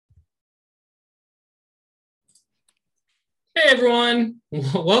Hey everyone,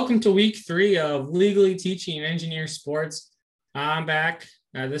 welcome to week 3 of Legally Teaching Engineer Sports. I'm back.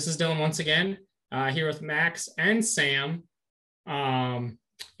 This is Dylan once again, here with Max and Sam.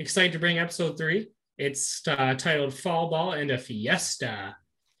 Excited to bring episode 3. It's titled Fall Ball and a Fiesta.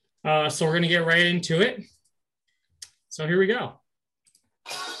 So we're going to get right into it. So here we go.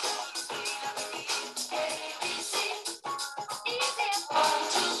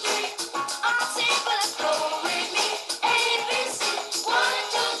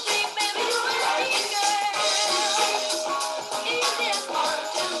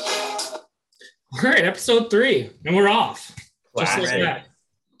 All right, episode 3, and we're off. Just like that.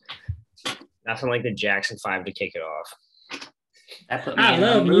 Nothing like the Jackson 5 to kick it off. I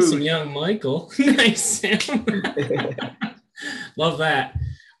love me some young Michael. Nice, Sam. Love that.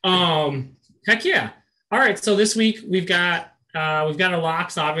 Heck yeah. All right, so this week we've got our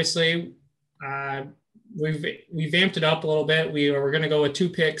locks. Obviously, we've amped it up a little bit. We're going to go with 2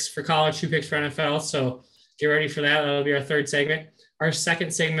 picks for college, 2 picks for NFL. So get ready for that. That'll be our third segment. Our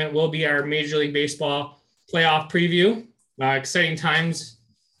second segment will be our Major League Baseball playoff preview. Exciting times.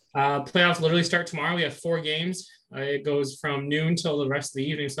 Playoffs literally start tomorrow. We have 4 games. It goes from noon till the rest of the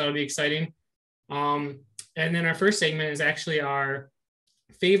evening, so that'll be exciting. And then our first segment is actually our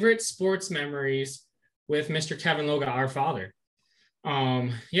favorite sports memories with Mr. Kevin Loga, our father.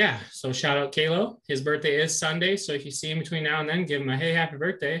 So shout out Kalo. His birthday is Sunday, so if you see him between now and then, give him a hey, happy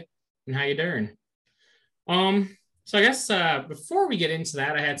birthday, and how you doing? So I guess before we get into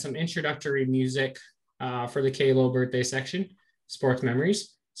that, I had some introductory music for the Kalo birthday section, sports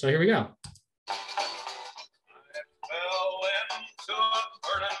memories. So here we go.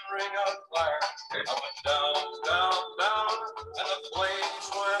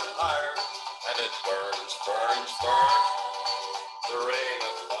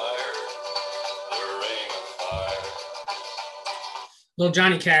 Little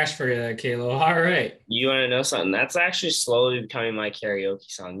Johnny Cash for you, Kalo. All right. You want to know something? That's actually slowly becoming my karaoke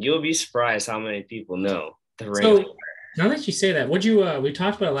song. You'll be surprised how many people know the Ring of Fire. Now that you say that, what'd you? We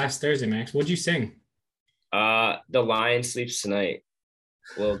talked about it last Thursday, Max. What'd you sing? The Lion Sleeps Tonight.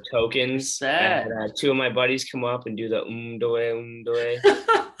 Little tokens. Had 2 of my buddies come up and do the doe.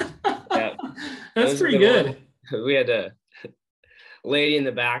 Yeah, that's pretty good. We had a lady in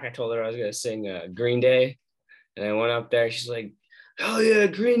the back. I told her I was gonna sing Green Day, and I went up there. She's like, "Hell yeah,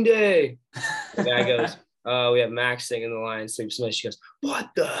 Green Day!" The guy goes, "Oh, we have Max singing the Lion Sleeps Tonight." She goes, "What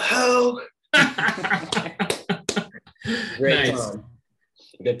the hell?" Great Nice. time.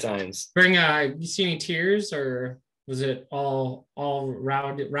 Good times. You see any tears, or was it all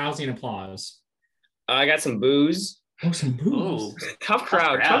rousing applause? I got some booze. Oh, some booze. Tough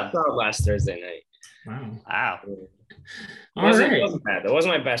crowd last Thursday night. Wow. All right. It wasn't bad. That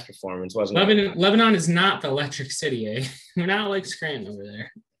wasn't my best performance. Lebanon is not the Electric City, eh? We're not like Scranton over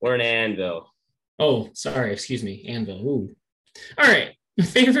there. We're in Anvil. Oh, sorry. Excuse me. Anvil. Ooh. All right.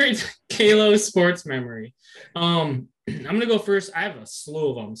 Favorite Kalo sports memory. I'm going to go first. I have a slew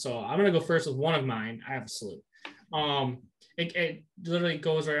of them. So I'm going to go first with one of mine. I have a slew. It literally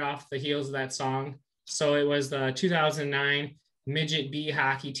goes right off the heels of that song. So it was the 2009 Midget B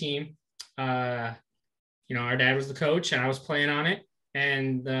hockey team. Our dad was the coach and I was playing on it.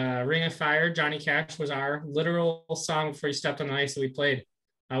 And the Ring of Fire, Johnny Cash, was our literal song before he stepped on the ice that we played.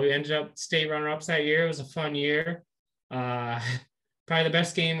 We ended up state runner-ups that year. It was a fun year. Probably the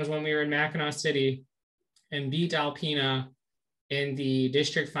best game was when we were in Mackinac City and beat Alpena in the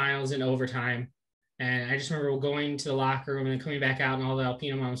district finals in overtime. And I just remember going to the locker room and then coming back out and all the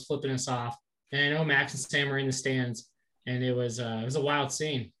Alpena moms flipping us off. And I know Max and Sam were in the stands, and it was a wild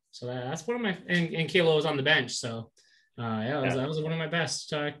scene. So that's one of my, and Kalo was on the bench. So that was one of my best.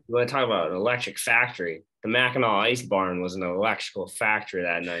 You want to talk about an electric factory? The Mackinac Ice Barn was an electrical factory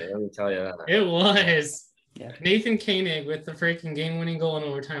that night. Let me tell you that. It was. Yeah. Nathan Koenig with the freaking game-winning goal in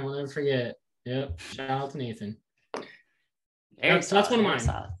overtime. I'll never forget. Yep. Shout out to Nathan. That's one of mine.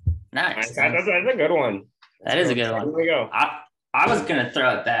 Nice. That's a good one. That is a good one. Here we go. I was going to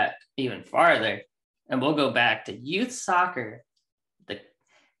throw it back even farther, and we'll go back to youth soccer. The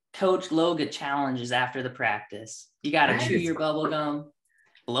Coach Loga challenges after the practice. You got to chew your bubble gum,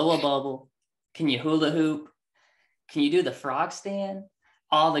 blow a bubble. Can you hula hoop? Can you do the frog stand?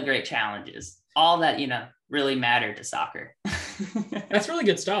 All the great challenges. All that, really mattered to soccer. That's really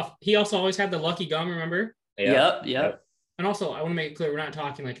good stuff. He also always had the lucky gum, remember? Yep. And also, I want to make it clear, we're not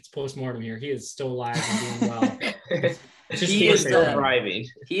talking like it's post-mortem here. He is still alive and doing well. He is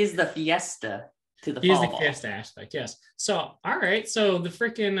the Fiesta to the fall ball. He is the Fiesta aspect, yes. So, all right. So the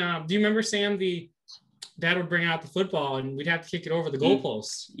freaking, do you remember, Sam, dad would bring out the football and we'd have to kick it over the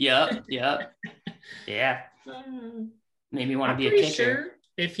goalposts? Yep. Yeah. Maybe want to I'm be a pretty kicker. sure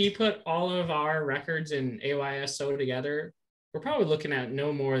if he put all of our records in AYSO together, we're probably looking at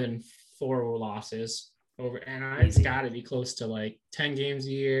no more than 4 losses over, and it's got to be close to like 10 games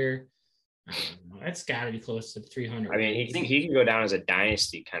a year. I don't know. It's got to be close to 300. I mean, he can go down as a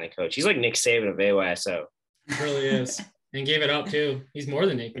dynasty kind of coach. He's like Nick Saban of AYSO. It really is. And gave it up too. He's more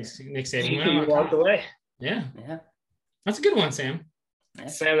than Nick Saban. He walked away. Yeah. That's a good one, Sam.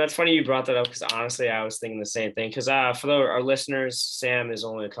 Sam, that's funny you brought that up because honestly, I was thinking the same thing. Because for our listeners, Sam is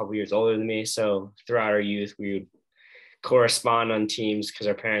only a couple years older than me. So throughout our youth, we would correspond on teams because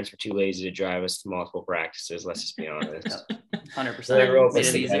our parents were too lazy to drive us to multiple practices. Let's just be honest.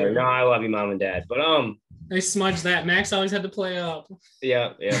 100%. No, I love you, mom and dad. But they smudged that. Max always had to play up.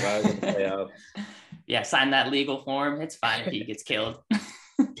 Yeah, I was gonna play up. Yeah, sign that legal form. It's fine if he gets killed.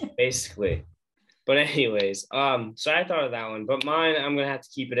 Basically. But anyways, so I thought of that one, but mine, I'm gonna have to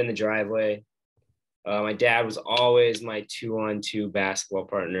keep it in the driveway. My dad was always my 2-on-2 basketball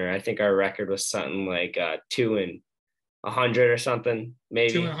partner. I think our record was something like 2-100 or something,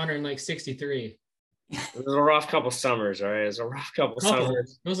 maybe 263. It was a rough couple summers, all right. It was a rough couple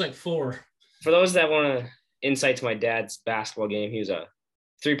summers. It was like 4. For those that want to insight to my dad's basketball game, he was a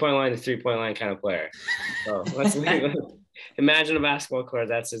 3-point line to 3-point line kind of player. So let's imagine a basketball court.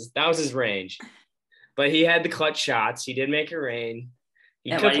 That was his range. But he had the clutch shots. He did make it rain.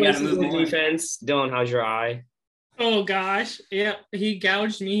 He could play some defense. Dylan, how's your eye? Oh gosh, yeah. He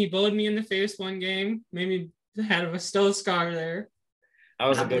gouged me. He bullied me in the face one game. Made me had a still scar there. That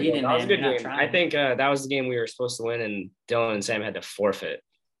was a good one. That was a good game. I think that was the game we were supposed to win, and Dylan and Sam had to forfeit.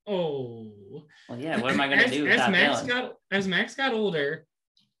 Oh. Well, yeah. What am I going to do without Dylan? As Max got older,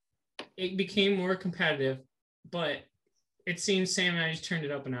 it became more competitive, but it seems Sam and I just turned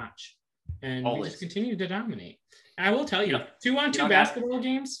it up a notch. And we just continued to dominate. I will tell you, 2-on-2 basketball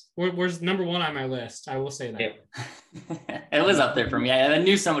games was number 1 on my list. I will say that. Yeah. It was up there for me. I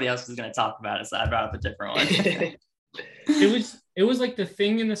knew somebody else was going to talk about it, so I brought up a different one. It was like the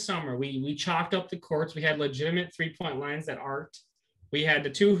thing in the summer. We chalked up the courts. We had legitimate 3-point lines that arced. We had the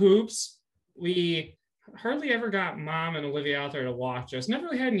 2 hoops. We hardly ever got Mom and Olivia out there to watch us. Never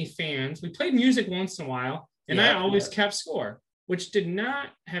really had any fans. We played music once in a while, and I always kept score, which did not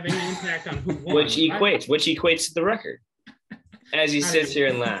have any impact on who won. Which equates to the record. As he sits here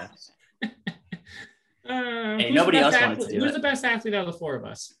and laughs. Hey, nobody else wanted to do it. Who's the best athlete out of the 4 of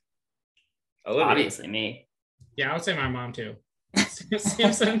us? Olivia. Obviously me. Yeah, I would say my mom too.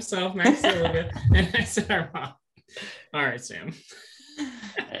 Sam said himself, Max said Olivia, and I said our mom. All right, Sam.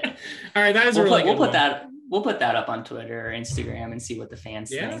 All right, that was we'll put that up on Twitter or Instagram and see what the fans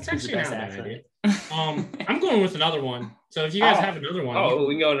think. That's actually not a bad idea. I'm going with another one. So if you guys have another one,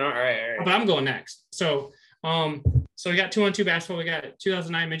 we can go. All right. But I'm going next. So we got 2-on-2 basketball. We got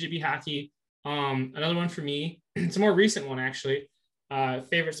 2009 midget B hockey. Another one for me. It's a more recent one actually.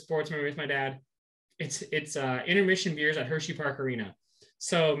 Favorite sports memory with my dad. It's intermission beers at Hershey Park Arena.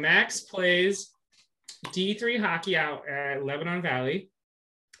 So Max plays D3 hockey out at Lebanon Valley.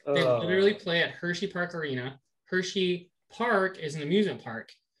 They literally play at Hershey Park Arena. Hershey Park is an amusement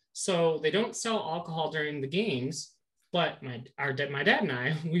park. So they don't sell alcohol during the games, but my dad and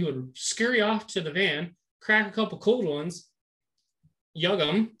I, we would scurry off to the van, crack a couple cold ones, yug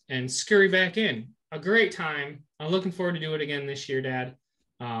them, and scurry back in. A great time. I'm looking forward to do it again this year, Dad.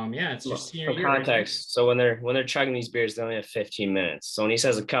 It's your senior year. Context. Right? So when they're chugging these beers, they only have 15 minutes. So when he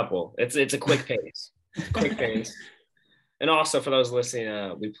says a couple, it's a quick pace. Quick pace. And also for those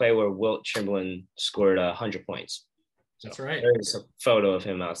listening, we play where Wilt Chamberlain scored 100 points. So that's right. There's a photo of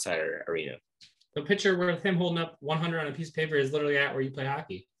him outside our arena. The picture with him holding up 100 on a piece of paper is literally at where you play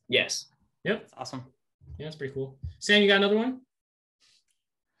hockey. Yes. Yep. That's awesome. Yeah, that's pretty cool. Sam, you got another one?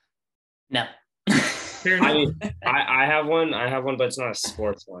 No. Fair enough. I mean, I have one, but it's not a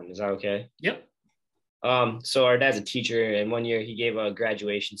sports one. Is that okay? Yep. So our dad's a teacher, and one year he gave a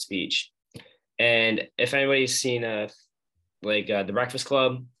graduation speech. And if anybody's seen The Breakfast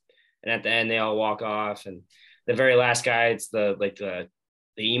Club, and at the end they all walk off, and the very last guy, it's the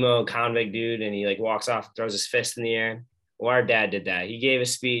emo convict dude, and he walks off and throws his fist in the air. Well, our dad did that. He gave a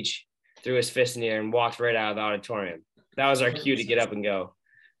speech, threw his fist in the air, and walked right out of the auditorium. That was our cue to get up and go.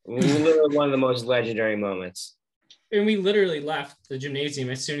 Literally one of the most legendary moments. And we literally left the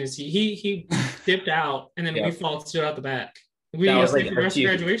gymnasium as soon as he dipped out, and then we followed stood out the back. We was like the rest of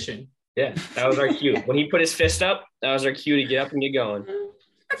graduation. Yeah, that was our cue. When he put his fist up, that was our cue to get up and get going.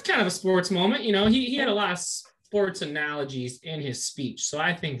 That's kind of a sports moment. You know, he had a lot of sports analogies in his speech, so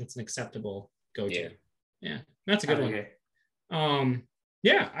I think it's an acceptable go-to. Yeah, that's a good one.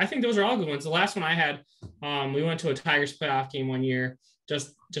 Yeah, I think those are all good ones. The last one I had, we went to a Tigers playoff game one year,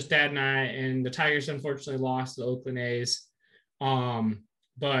 just Dad and I, and the Tigers unfortunately lost to the Oakland A's.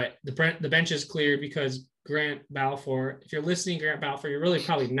 But the bench is clear because Grant Balfour, if you're listening, Grant Balfour, you're really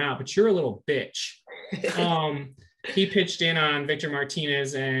probably not, but you're a little bitch. He pitched in on Victor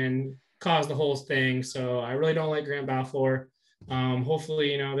Martinez and caused the whole thing. So I really don't like Grant Balfour.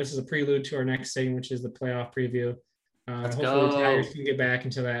 Hopefully, this is a prelude to our next segment, which is the playoff preview. Hopefully the Tigers can get back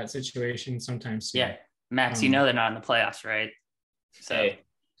into that situation sometime soon. Yeah, Max, they're not in the playoffs, right? So hey,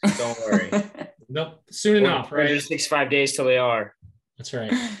 don't worry. Nope, soon enough, right? 65 days till they are. That's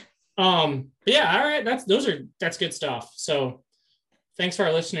right. Yeah, all right. That's good stuff. So thanks for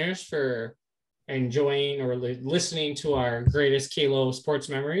our listeners for enjoying or listening to our greatest Kalo sports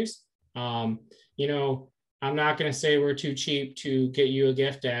memories. I'm not going to say we're too cheap to get you a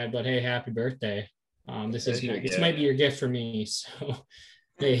gift, Dad, but hey, happy birthday. This might be your gift for me. So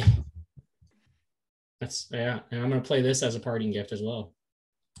hey, and I'm going to play this as a parting gift as well.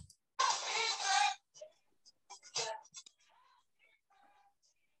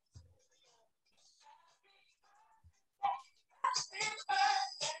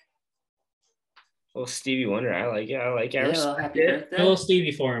 Little Stevie Wonder. I like it. Yeah, happy birthday. A little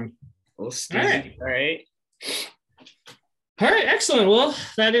Stevie for him. Little Stevie. All right. Excellent. Well,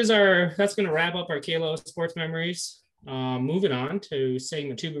 that's going to wrap up our Kalo sports memories. Moving on to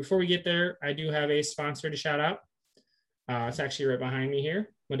segment 2. Before we get there, I do have a sponsor to shout out. It's actually right behind me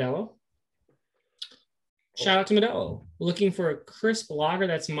here, Modelo. Shout out to Modelo. Looking for a crisp lager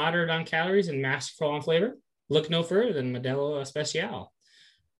that's moderate on calories and masterful on flavor? Look no further than Modelo Especial.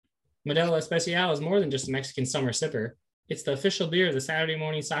 Modelo Especial is more than just a Mexican summer sipper. It's the official beer of the Saturday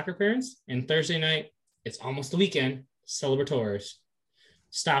morning soccer parents, and Thursday night, it's almost the weekend, celebrators.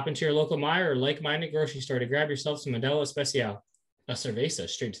 Stop into your local Meijer or like-minded grocery store to grab yourself some Modelo Especial, a cerveza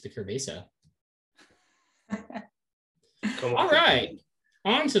straight to the cerveza. All right,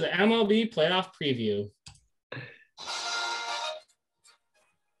 on to the MLB playoff preview.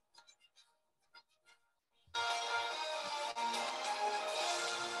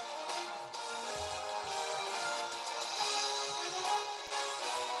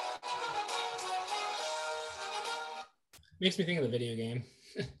 Makes me think of the video game.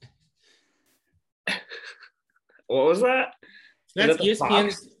 What was that? That's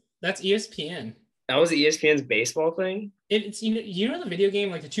ESPN. That's ESPN. That was ESPN's baseball thing. It's the video game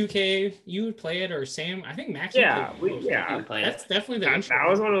like the 2K. You would play it, or Sam. I think Max. Yeah, That's definitely the. That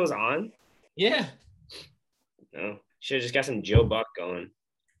was when it was on. Yeah. No, should have just got some Joe Buck going.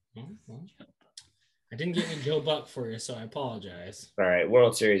 Well, I didn't get any Joe Buck for you, so I apologize. All right,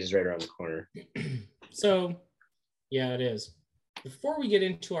 World Series is right around the corner. So. Yeah, it is. Before we get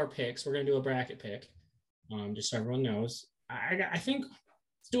into our picks, we're going to do a bracket pick, just so everyone knows. I think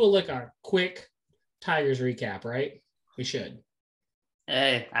let's do a quick Tigers recap, right? We should.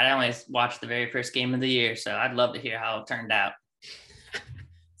 Hey, I always watched the very first game of the year, so I'd love to hear how it turned out.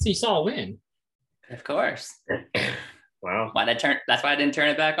 So you saw a win. Of course. Wow. That's why I didn't turn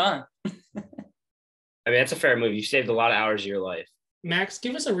it back on. I mean, that's a fair move. You saved a lot of hours of your life. Max,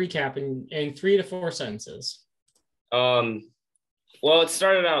 give us a recap in 3 to 4 sentences. Well, it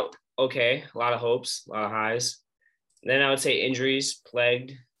started out okay. A lot of hopes, a lot of highs. Then I would say injuries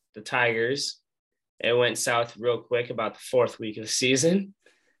plagued the Tigers. It went south real quick about the 4th week of the season,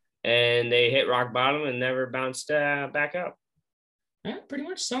 and they hit rock bottom and never bounced back up. That pretty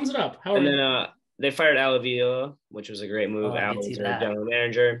much sums it up. And then they fired Alavila, which was a great move. Al was their general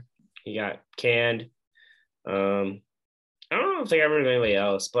manager. He got canned. I don't know if they got rid of anybody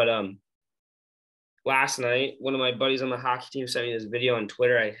else, but last night, one of my buddies on the hockey team sent me this video on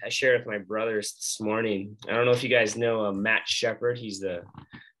Twitter. I shared it with my brothers this morning. I don't know if you guys know Matt Shepard. He's the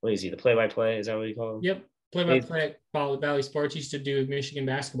play-by-play? Is that what you call him? Yep, play-by-play at Valley Sports. Used to do Michigan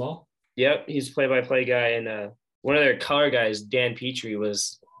basketball. Yep, he's a play-by-play guy. And one of their color guys, Dan Petrie,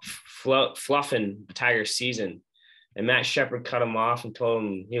 was fluffing the Tigers season. And Matt Shepard cut him off and told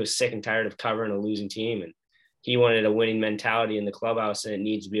him he was sick and tired of covering a losing team. And he wanted a winning mentality in the clubhouse, and it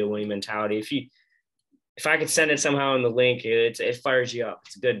needs to be a winning mentality. If I could send it somehow in the link, it fires you up.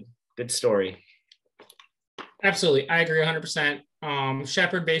 It's a good story. Absolutely. I agree 100%.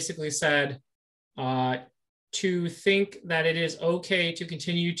 Shepard basically said to think that it is okay to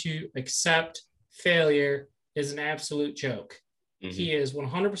continue to accept failure is an absolute joke. Mm-hmm. He is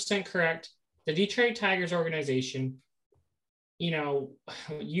 100% correct. The Detroit Tigers organization,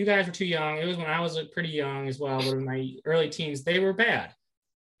 you guys were too young. It was when I was pretty young as well, but in my early teens, they were bad.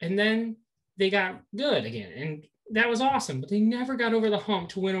 And then they got good again, and that was awesome, but they never got over the hump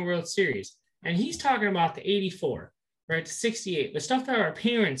to win a World Series. And he's talking about the 84, right, the 68, the stuff that our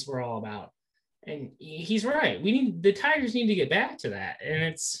parents were all about. And he's right. The Tigers need to get back to that, and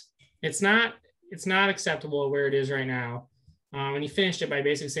it's not acceptable where it is right now. And he finished it by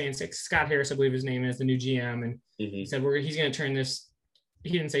basically saying Scott Harris, I believe his name is, the new GM, and he said he's going to turn this.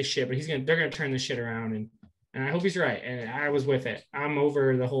 He didn't say shit, but they're going to turn this shit around, and I hope he's right. And I was with it. I'm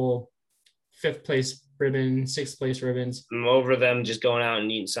over the whole 5th place ribbon, 6th place ribbons. I'm over them just going out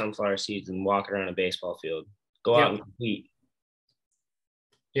and eating sunflower seeds and walking around a baseball field. Go out and compete.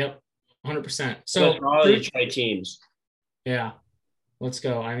 Yep, 100%. So all the Detroit teams. Yeah, let's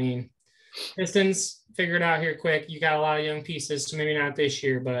go. I mean, Pistons, figure it out here quick. You got a lot of young pieces, so maybe not this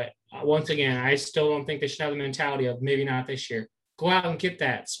year. But once again, I still don't think they should have the mentality of maybe not this year. Go out and get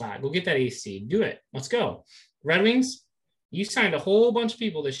that spot. Go get that AC. Do it. Let's go. Red Wings, you signed a whole bunch of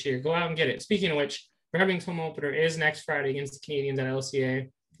people this year. Go out and get it. Speaking of which, Red Wings home opener is next Friday against the Canadiens at LCA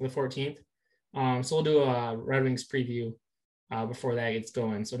the 14th. So we'll do a Red Wings preview before that gets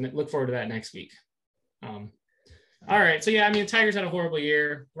going. So look forward to that next week. All right. So, yeah, I mean, the Tigers had a horrible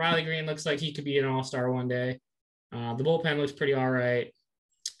year. Riley Green looks like he could be an all-star one day. The bullpen looks pretty all right.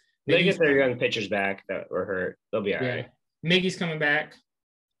 They get their young pitchers back that were hurt. They'll be all right. Miggy's coming back.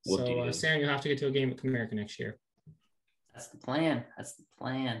 So, Sam, you'll have to get to a game at Comerica next year. That's the plan.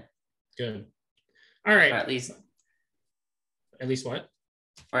 Good. All right. Or at least what?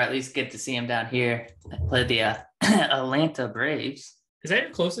 Or at least get to see him down here. Play the Atlanta Braves. Is that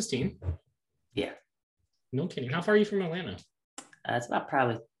your closest team? Yeah. No kidding. How far are you from Atlanta? It's about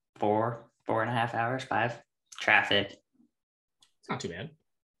probably 4.5 hours, 5. Traffic. It's not too bad.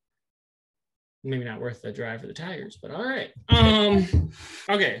 Maybe not worth the drive for the Tigers, but all right.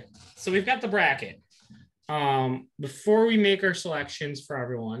 Okay, so we've got the bracket. Before we make our selections for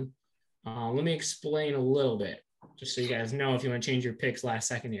everyone, let me explain a little bit, just so you guys know if you want to change your picks last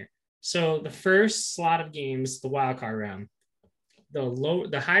second here. So the first slot of games, the wild card round,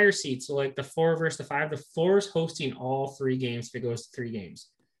 the higher seats, so like the 4 versus the 5, the 4 is hosting all 3 games if it goes to 3 games.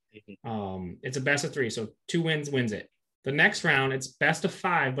 It's a best of 3, so 2 wins it. The next round, it's best of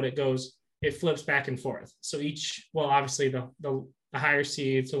 5, but it flips back and forth. So obviously the higher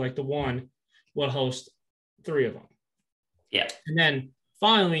seed, so like the 1 will host 3 of them. Yeah. And then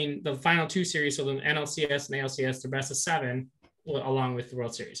following the final 2 series, so the NLCS and ALCS, they're best of 7 along with the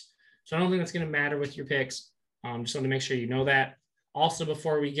World Series. So I don't think that's going to matter with your picks. Just want to make sure you know that. Also,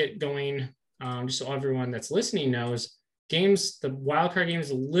 before we get going, just so everyone that's listening knows, the wildcard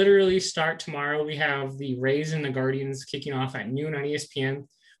games literally start tomorrow. We have the Rays and the Guardians kicking off at noon on ESPN.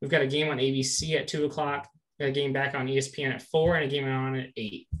 We've got a game on ABC at 2 o'clock, got a game back on ESPN at 4, and a game on at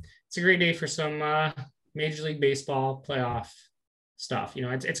 8. It's a great day for some Major League Baseball playoff stuff. You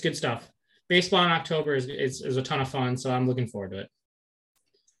know, it's good stuff. Baseball in October is a ton of fun, so I'm looking forward to it.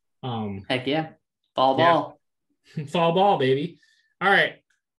 Heck yeah. Ball. Fall ball, baby. All right,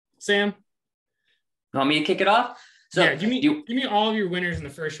 Sam. You want me to kick it off? So yeah, give me all of your winners in the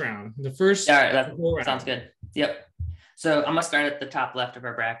first round. The first. All right, that sounds good. Yep. So I'm gonna start at the top left of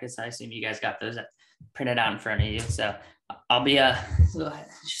our brackets. I assume you guys got those printed out in front of you. So I'll be assume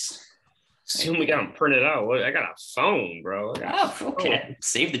we got them printed out. I got a phone, bro. Okay.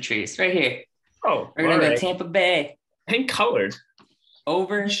 Save the trees right here. Oh, we're gonna go Tampa Bay. And colored.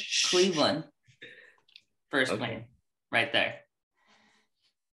 Over Cleveland. First win, right there.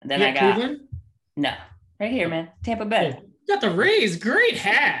 And then I got Cleveland? No, right here, man. Tampa Bay. Oh, you got the Rays. Great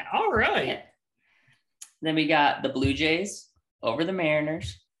hat. All right. Yeah. Then we got the Blue Jays over the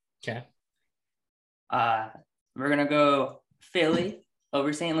Mariners. Okay. We're gonna go Philly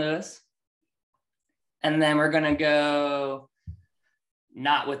over St. Louis. And then we're gonna go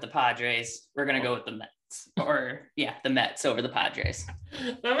not with the Padres. We're gonna go with the Mets. The Mets over the Padres.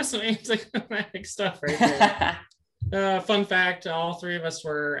 That was some anticlimactic stuff right there. Fun fact, all 3 of us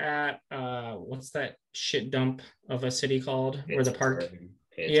were at what's that shit dump of a city called? Pittsburgh. Where the park?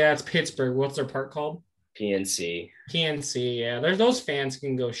 Yeah, it's Pittsburgh. What's their park called? PNC. Yeah. There's those fans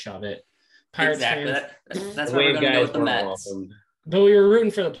can go shove it. Pirates fans. That's where we're gonna go with the Mets. Welcome. But we were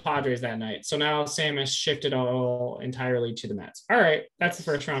rooting for the Padres that night. So now Sam has shifted all entirely to the Mets. All right. That's the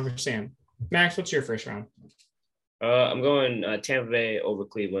first round for Sam. Max, what's your first round? I'm going Tampa Bay over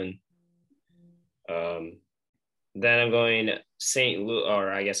Cleveland. Then I'm going St. Louis,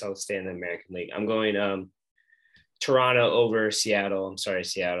 or I guess I'll stay in the American League. I'm going Toronto over Seattle. I'm sorry,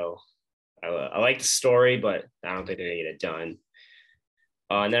 Seattle. I like the story, but I don't think they're going to get it done.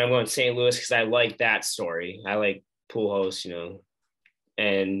 And then I'm going St. Louis because I like that story. I like Pujols,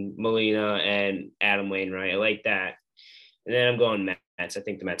 and Molina and Adam Wainwright. I like that. And then I'm going Mets. I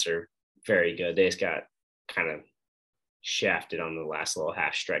think the Mets are very good. They just got kind of shafted on the last little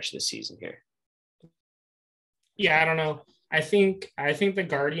half stretch of the season here. Yeah, I don't know. I think the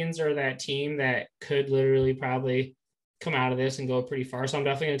Guardians are that team that could literally probably come out of this and go pretty far. So I'm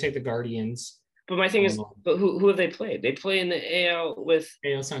definitely going to take the Guardians. But my thing is, but who have they played? They play in the AL with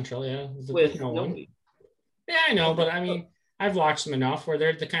AL Central, yeah, with no one. nobody. Yeah, I know, but I mean, I've watched them enough where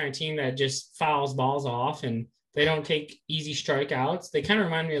they're the kind of team that just fouls balls off and they don't take easy strikeouts. They kind of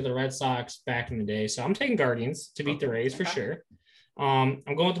remind me of the Red Sox back in the day. So I'm taking Guardians to beat the Rays for sure. I'm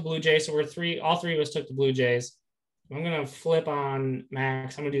going with the Blue Jays. So all three of us took the Blue Jays. I'm gonna flip on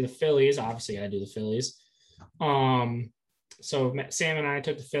Max. I'm gonna do the Phillies. Obviously, I do the Phillies. So Sam and I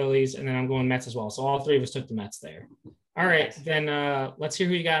took the Phillies, and then I'm going Mets as well. So all three of us took the Mets there. All right, then let's hear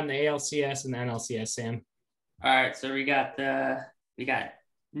who you got in the ALCS and the NLCS, Sam. All right, so we got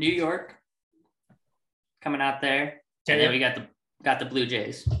New York coming out there, and then we got the Blue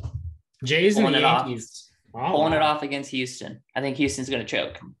Jays. Jays and the Yankees. Pulling it off against Houston. I think Houston's going to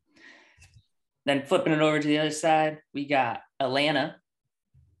choke. Then flipping it over to the other side, we got Atlanta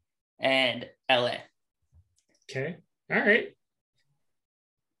and LA. Okay. All right.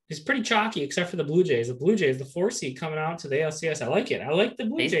 It's pretty chalky, except for the Blue Jays. The Blue Jays, the 4 seed coming out to the ALCS. I like it. I like the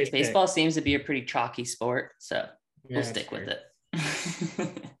Blue Jays. Baseball seems to be a pretty chalky sport, so we'll stick with it.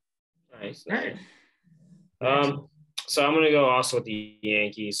 Nice. All right. So I'm gonna go also with the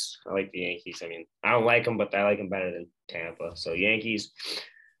Yankees. I like the Yankees. I mean, I don't like them, but I like them better than Tampa. So Yankees.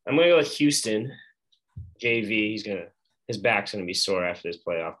 I'm gonna go with Houston. JV. His back's gonna be sore after this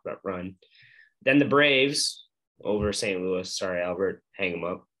playoff run. Then the Braves over St. Louis. Sorry, Albert, hang them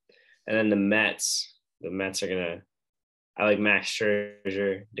up. And then the Mets. The Mets are gonna. I like Max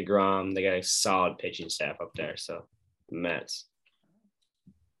Scherzer, DeGrom. They got a solid pitching staff up there. So the Mets.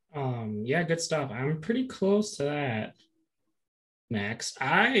 Yeah, good stuff. I'm pretty close to that, Max.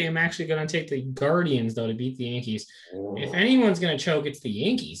 I am actually going to take the Guardians, though, to beat the Yankees. If anyone's going to choke, it's the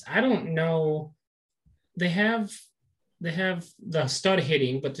Yankees. I don't know. They have the stud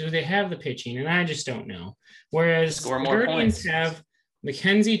hitting, but do they have the pitching? And I just don't know. Whereas the Guardians have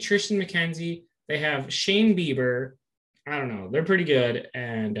Tristan McKenzie. They have Shane Bieber. I don't know. They're pretty good.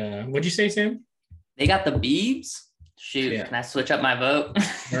 And what'd you say, Sam? They got the Biebs. Shoot, yeah. Can I switch up my vote?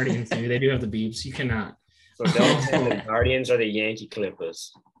 Guardians, dude. They do have the Biebs. You cannot. So don't say the Guardians or the Yankee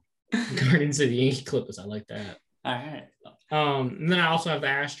Clippers. Guardians of the Yankee Clippers. I like that. All right. And then I also have the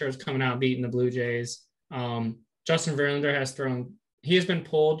Astros coming out beating the Blue Jays. Justin Verlander he has been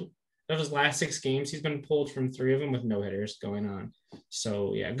pulled of his last 6 games. He's been pulled from 3 of them with no hitters going on.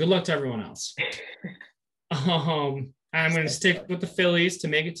 So yeah, good luck to everyone else. I'm going to stick with the Phillies to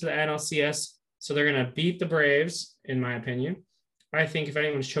make it to the NLCS. So they're going to beat the Braves, in my opinion. I think if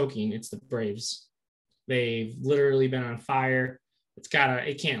anyone's choking, it's the Braves. They've literally been on fire.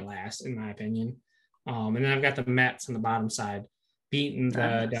 It can't last, in my opinion. And then I've got the Mets on the bottom side beating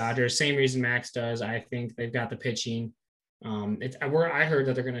the Dodgers. Same reason Max does. I think they've got the pitching. I heard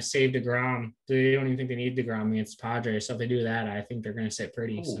that they're going to save DeGrom. They don't even think they need DeGrom against the Padres. So if they do that, I think they're going to sit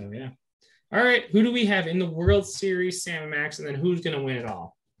pretty. Ooh. So yeah. All right. Who do we have in the World Series, Sam and Max? And then who's going to win it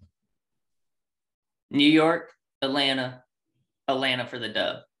all? New York, Atlanta for the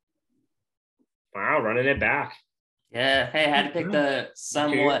dub. Wow, running it back. Yeah. Hey, I had to pick the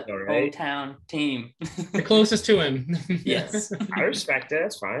somewhat hometown team. The closest to him. Yes. I respect it.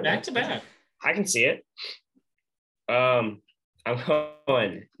 That's fine. Back to back. I can see it. I'm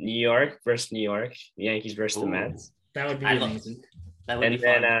going New York versus New York. Yankees versus the Mets. That would be amazing. That would be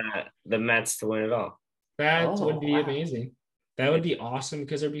fun. And then the Mets to win it all. That would be amazing. That would be awesome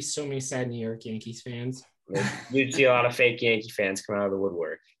because there'd be so many sad New York Yankees fans. You'd see a lot of fake Yankee fans come out of the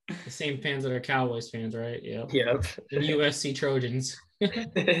woodwork. The same fans that are Cowboys fans, right? Yep. The USC Trojans.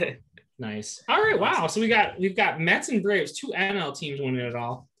 Nice. All right. Wow. So we've got Mets and Braves, 2 NL teams winning it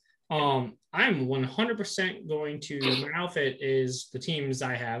all. I'm 100% going to, my outfit is the teams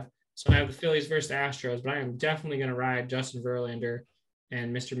I have. So I have the Phillies versus the Astros, but I am definitely going to ride Justin Verlander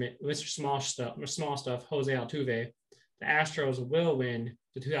and Mr. Small Stuff, Jose Altuve. The Astros will win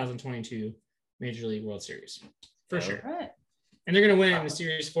the 2022 Major League World Series for sure. Right. And they're going to win in the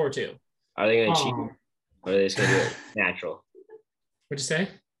Series 4-2. Are they going to cheat? Or are they just going to do it natural? What'd you say?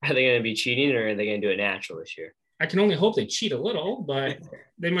 Are they going to be cheating or are they going to do it natural this year? I can only hope they cheat a little, but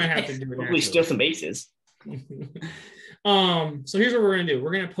they might have to do it naturally. Hopefully steal some bases. So here's what we're going to do.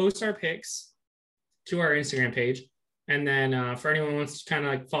 We're going to post our picks to our Instagram page. And then for anyone who wants to kind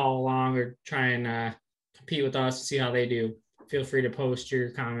of like follow along or try and compete with us to see how they do, feel free to post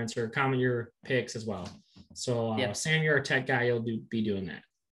your comments or comment your picks as well. So Sam, you're a tech guy. You'll be doing that.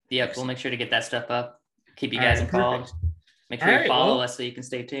 Yep. We'll make sure to get that stuff up. Keep you guys involved. Make sure you follow us so you can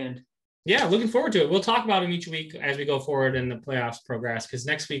stay tuned. Yeah, looking forward to it. We'll talk about them each week as we go forward and the playoffs progress. Because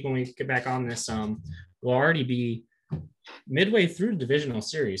next week when we get back on this, we'll already be midway through the divisional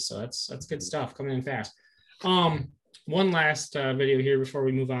series. So that's good stuff coming in fast. One last video here before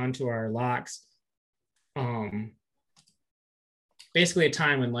we move on to our locks. Basically a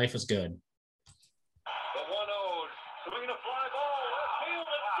time when life was good. The 1-0, swinging a fly ball, left field,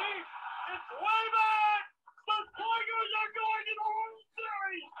 it's deep, it's way back. The Tigers are going to the World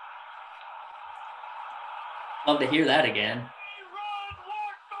Series. Love to hear that again. Run,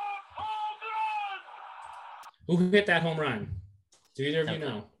 walk-off home run. Who hit that home run? Do either of you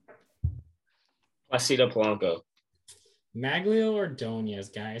know? Placido Polanco. Maglio or Ordonez,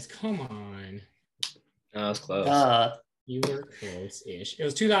 guys? Come on. That was close. You were close-ish. It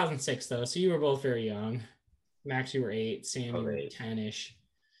was 2006, though, so you were both very young. Max, you were 8. Sam, you were 10-ish.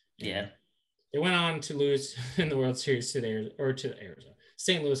 Yeah. They went on to lose in the World Series to the Arizona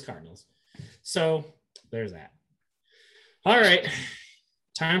St. Louis Cardinals. So there's that. All right.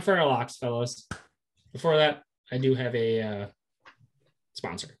 Time for our locks, fellas. Before that, I do have a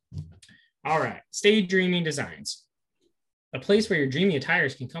sponsor. All right. Stay Dreaming Designs. A place where your dreamy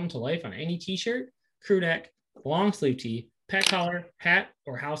attires can come to life on any t-shirt, crew neck, long sleeve tee, pet collar, hat,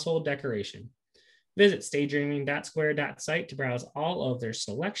 or household decoration. Visit staydreaming.square.site to browse all of their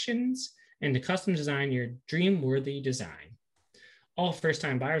selections and to custom design your dream-worthy design. All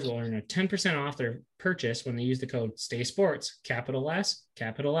first-time buyers will earn a 10% off their purchase when they use the code STAYSPORTS, capital S,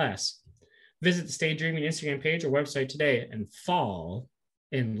 capital S. Visit the Stay Dreaming Instagram page or website today and fall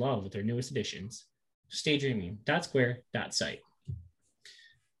in love with their newest additions. Staydreaming.square.site.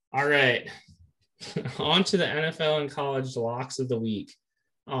 All right. On to the NFL and college locks of the week.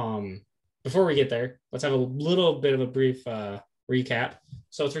 Before we get there, let's have a little bit of a brief recap.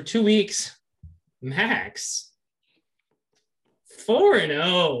 So through 2 weeks, Max,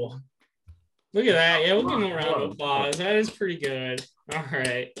 4-0. Look at that. Yeah, we'll give him a round of applause. That is pretty good. All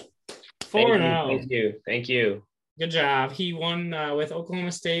right. 4-0. Thank you. Good job. He won with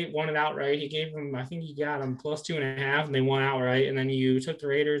Oklahoma State, won it outright. He gave him, I think he got him plus 2.5, and they won outright. And then you took the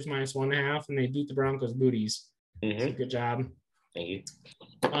Raiders minus 1.5, and they beat the Broncos booties. Mm-hmm. So good job. Thank you.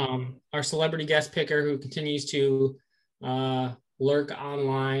 Our celebrity guest picker who continues to lurk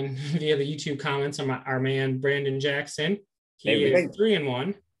online via the YouTube comments, our man Brandon Jackson. He is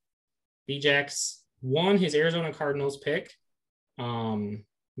 3-1. B-Jax won his Arizona Cardinals pick,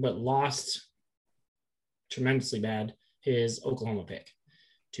 but lost tremendously bad his Oklahoma pick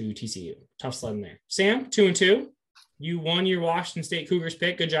to TCU. Tough sledding there. Sam, 2-2. You won your Washington State Cougars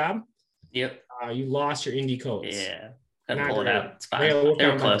pick. Good job. Yep. You lost your Indy Colts. Yeah. Couldn't pull it out. It's fine. They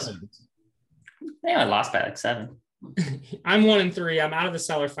were close. They only lost by like 7. I'm 1-3. I'm out of the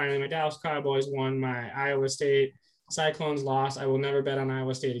cellar finally. My Dallas Cowboys won. My Iowa State Cyclones lost. I will never bet on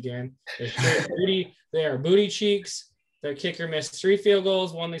Iowa State again. They are booty cheeks. Their kicker missed 3 field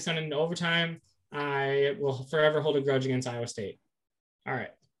goals. One they sent into overtime. I will forever hold a grudge against Iowa State. All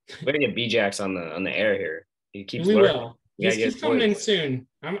right. We're gonna get B-Jax on the air here. He keeps we learning. Will. He's coming in soon.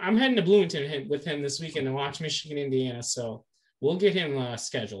 I'm heading to Bloomington with him this weekend to watch Michigan, Indiana. So we'll get him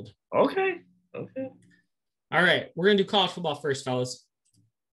scheduled. Okay. All right. We're gonna do college football first, fellas.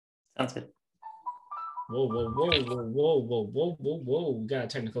 Sounds good. Whoa. We got a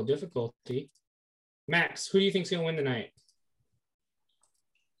technical difficulty. Max, who do you think's gonna win tonight?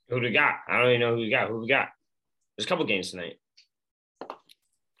 Who do we got? I don't even know who we got. There's a couple games tonight.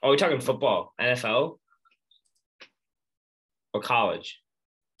 Oh, we're talking football, NFL, or college?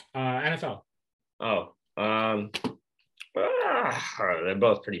 NFL. Oh, they're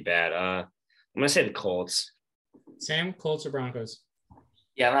both pretty bad. I'm gonna say the Colts. Sam, Colts or Broncos?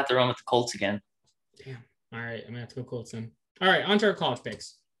 Yeah, I'm gonna have to run with the Colts again. Damn. All right, I'm gonna have to go Colts then. All right, on to our college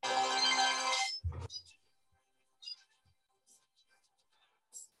picks.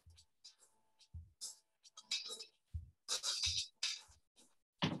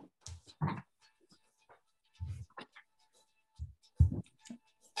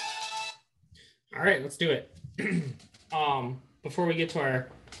 All right, let's do it. Before we get to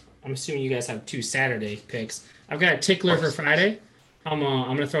I'm assuming you guys have 2 Saturday picks. I've got a tickler for Friday. I'm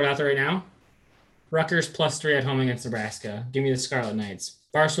gonna throw it out there right now. Rutgers +3 at home against Nebraska. Give me the Scarlet Knights.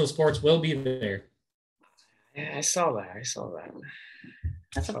 Barstool Sports will be there. Yeah, I saw that.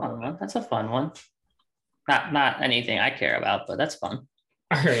 That's a fun one. Not anything I care about, but that's fun.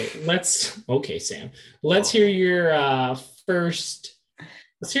 All right, okay, Sam. Let's hear your first.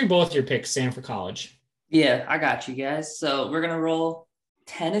 Let's hear both your picks, Sam, for college. Yeah, I got you guys. So we're going to roll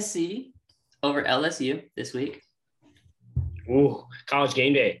Tennessee over LSU this week. Ooh, college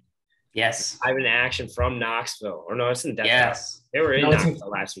game day. Yes. I've been in action from Knoxville. Or no, it's in Death Yes. Valley. They were in Knoxville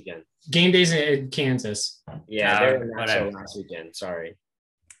last weekend. Game days in Kansas. Yeah, they were in Knoxville last weekend. Sorry.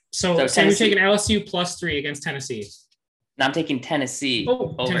 So Sam, you're taking LSU +3 against Tennessee. No, I'm taking Tennessee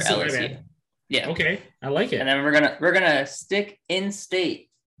over Tennessee, LSU. Yeah. Okay, I like it. And then we're gonna stick in state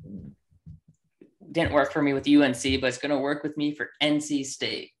didn't work for me with UNC, but it's going to work with me for NC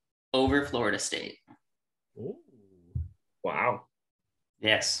State over Florida State. Ooh. Wow.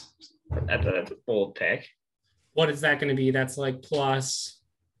 Yes. That's a bold pick. What is that going to be? That's like plus.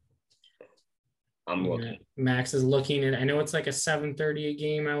 I'm looking. Max is looking, and I know it's like a 7:30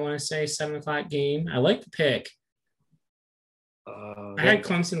 game. I want to say 7:00 game. I like the pick. I had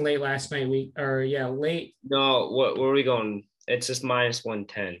Clemson late last night. Late. No, where are we going? It's just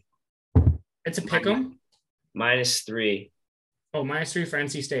 -110. It's a pick 'em. -3. Oh, -3 for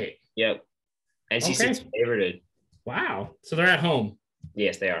NC State. Yep. NC State's favorited. Wow. So they're at home.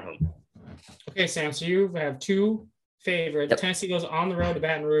 Yes, they are home. Okay, Sam. So you have two favorites. Yep. Tennessee goes on the road to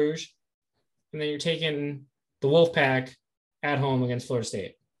Baton Rouge, and then you're taking the Wolfpack at home against Florida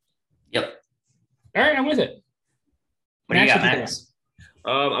State. Yep. All right, I'm with it. What do you got, Max?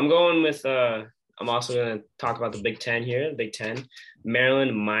 I'm going with. I'm also going to talk about the Big Ten here. The Big Ten,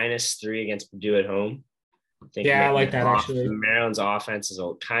 Maryland -3 against Purdue at home. I like that actually. Maryland's offense is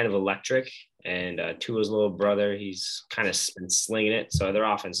kind of electric, and Tua's little brother, he's kind of been slinging it. So their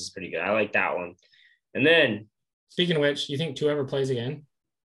offense is pretty good. I like that one. And then, speaking of which, you think Tua ever plays again?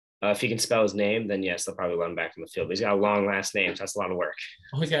 If he can spell his name, then yes, they'll probably let him back in the field. But he's got a long last name, so that's a lot of work.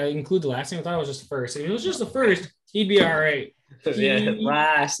 Oh, he's got to include the last name. I thought it was just the first. If it was just the first, he'd be all right. Yeah,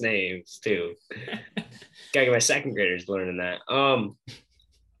 last names too. Gotta get my second graders learning that.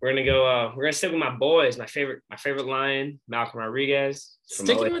 We're gonna go. We're gonna stick with my boys. My favorite Lion, Malcolm Rodriguez.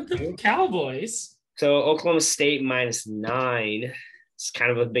 Sticking with the Cowboys. So Oklahoma State -9. It's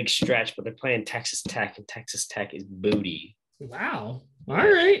kind of a big stretch, but they're playing Texas Tech, and Texas Tech is booty. Wow. All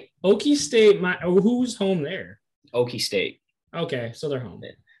right. Okie State. Who's home there? Okie State. Okay, so they're home.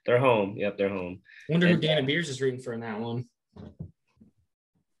 They're home. Yep, they're home. Wonder who Dana Beers is rooting for in that one.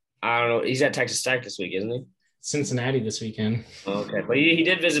 I don't know. He's at Texas Tech this week, isn't he? Cincinnati this weekend. Okay, but he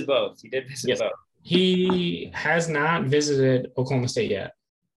did visit both. Both. He has not visited Oklahoma State yet.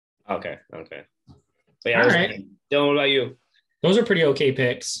 Okay. But yeah, all right. Dylan, what about you? Those are pretty okay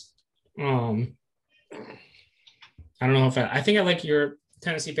picks. I don't know if I think I like your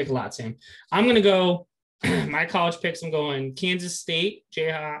Tennessee pick a lot, Sam. I'm going to go my college picks. I'm going Kansas State,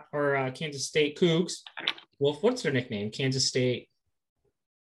 Kansas State Cougs. Well, what's their nickname? Kansas State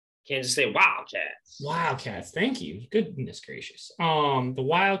Wildcats. Wildcats. Thank you. Goodness gracious. The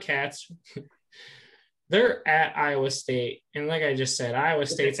Wildcats, they're at Iowa State. And like I just said, Iowa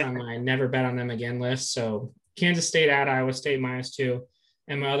State's on my never bet on them again list. So Kansas State at Iowa State -2.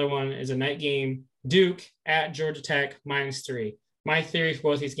 And my other one is a night game. Duke at Georgia Tech -3. My theory for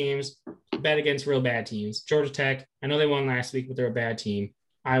both these games, bet against real bad teams. Georgia Tech, I know they won last week, but they're a bad team.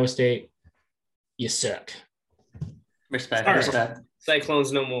 Iowa State, you suck. Respect. Right. Respect.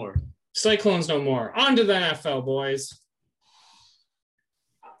 Cyclones no more. Cyclones no more. On to the NFL, boys.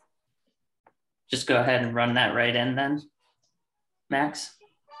 Just go ahead and run that right in then. Max,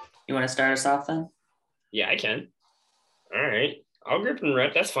 you want to start us off then? Yeah, I can. All right. I'll grip and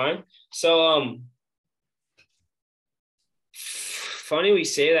rip. That's fine. So, funny we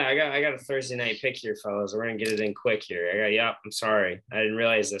say that. I got a Thursday night pick here, fellas. We're gonna get it in quick here. I'm sorry. I didn't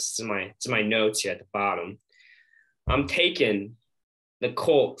realize this. It's in my notes here at the bottom. I'm taking the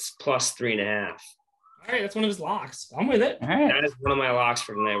Colts +3.5. All right, that's one of his locks. I'm with it. All right. That is one of my locks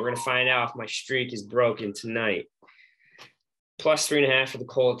for tonight. We're gonna find out if my streak is broken tonight. +3.5 for the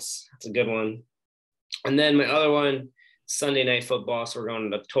Colts. That's a good one. And then my other one, Sunday Night Football. So we're going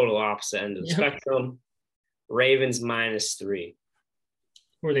to the total opposite end of the spectrum. Ravens -3.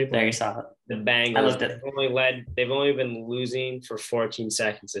 Who are they playing? Very solid. The Bengals. They've only been losing for 14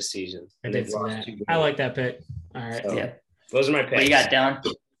 seconds this season. And they've lost 2 games. I like that pick. All right. So, Yeah. Those are my picks. What you got, Dylan?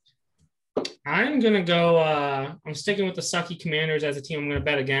 I'm going to go I'm sticking with the sucky Commanders as a team I'm going to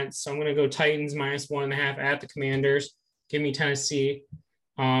bet against. So I'm going to go Titans -1.5 at the Commanders. Give me Tennessee.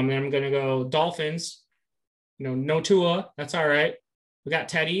 Then I'm going to go Dolphins. No Tua. That's all right. We got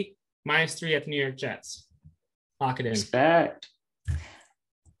Teddy -3 at the New York Jets. Lock it in. Respect.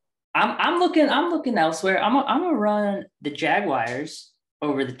 I'm looking elsewhere. I'm gonna run the Jaguars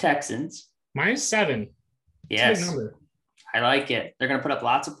over the Texans. -7. Yes, Good number. I like it. They're gonna put up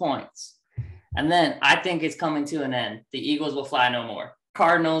lots of points, and then I think it's coming to an end. The Eagles will fly no more.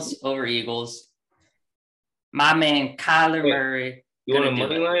 Cardinals over Eagles. My man Kyler Murray. You want a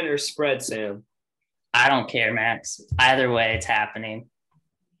money line or spread, Sam? I don't care, Max. Either way, it's happening.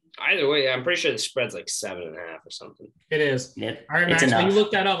 Either way, I'm pretty sure the spread's like 7.5 or something. It is. Yep. All right, It's Max, when you enough.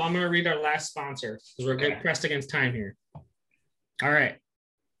 look that up, I'm going to read our last sponsor because we're getting pressed against time here. All right.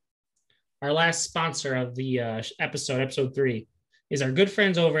 Our last sponsor of the episode 3, is our good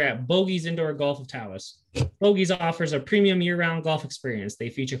friends over at Bogey's Indoor Golf of Taos. Bogey's offers a premium year-round golf experience. They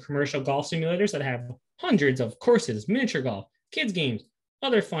feature commercial golf simulators that have hundreds of courses, miniature golf, kids games,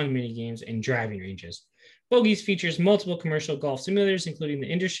 other fun mini games, and driving ranges. Bogey's features multiple commercial golf simulators, including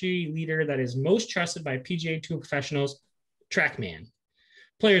the industry leader that is most trusted by PGA Tour professionals, TrackMan.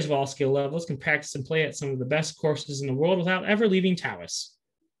 Players of all skill levels can practice and play at some of the best courses in the world without ever leaving Taos.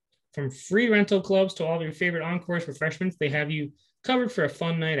 From free rental clubs to all of your favorite on-course refreshments, they have you covered for a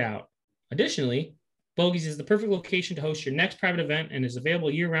fun night out. Additionally, Bogey's is the perfect location to host your next private event and is available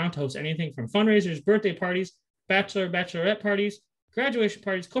year-round to host anything from fundraisers, birthday parties, bachelorette parties, graduation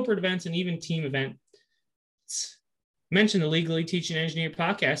parties, corporate events, and even team events. Mention the Legally Teaching Engineer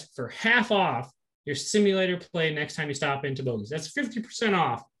podcast for half off your simulator play next time you stop into Bogey's. That's 50%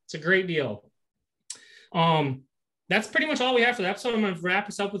 off. It's a great deal. That's pretty much all we have for the episode. I'm going to wrap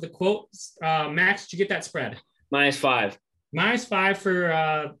us up with a quote. Max, did you get that spread? -5. -5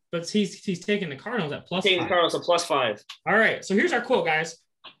 for, but he's taking the Cardinals at +5. Taking the Cardinals at +5. All right, so here's our quote, guys.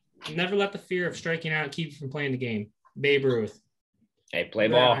 Never let the fear of striking out keep you from playing the game. Babe Ruth. Hey, play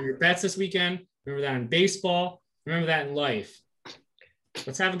Remember ball. that on your bets this weekend. Remember that in baseball. Remember that in life.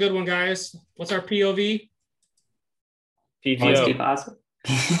 Let's have a good one, guys. What's our POV? Let's keep PPO. awesome.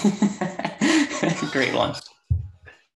 Great one.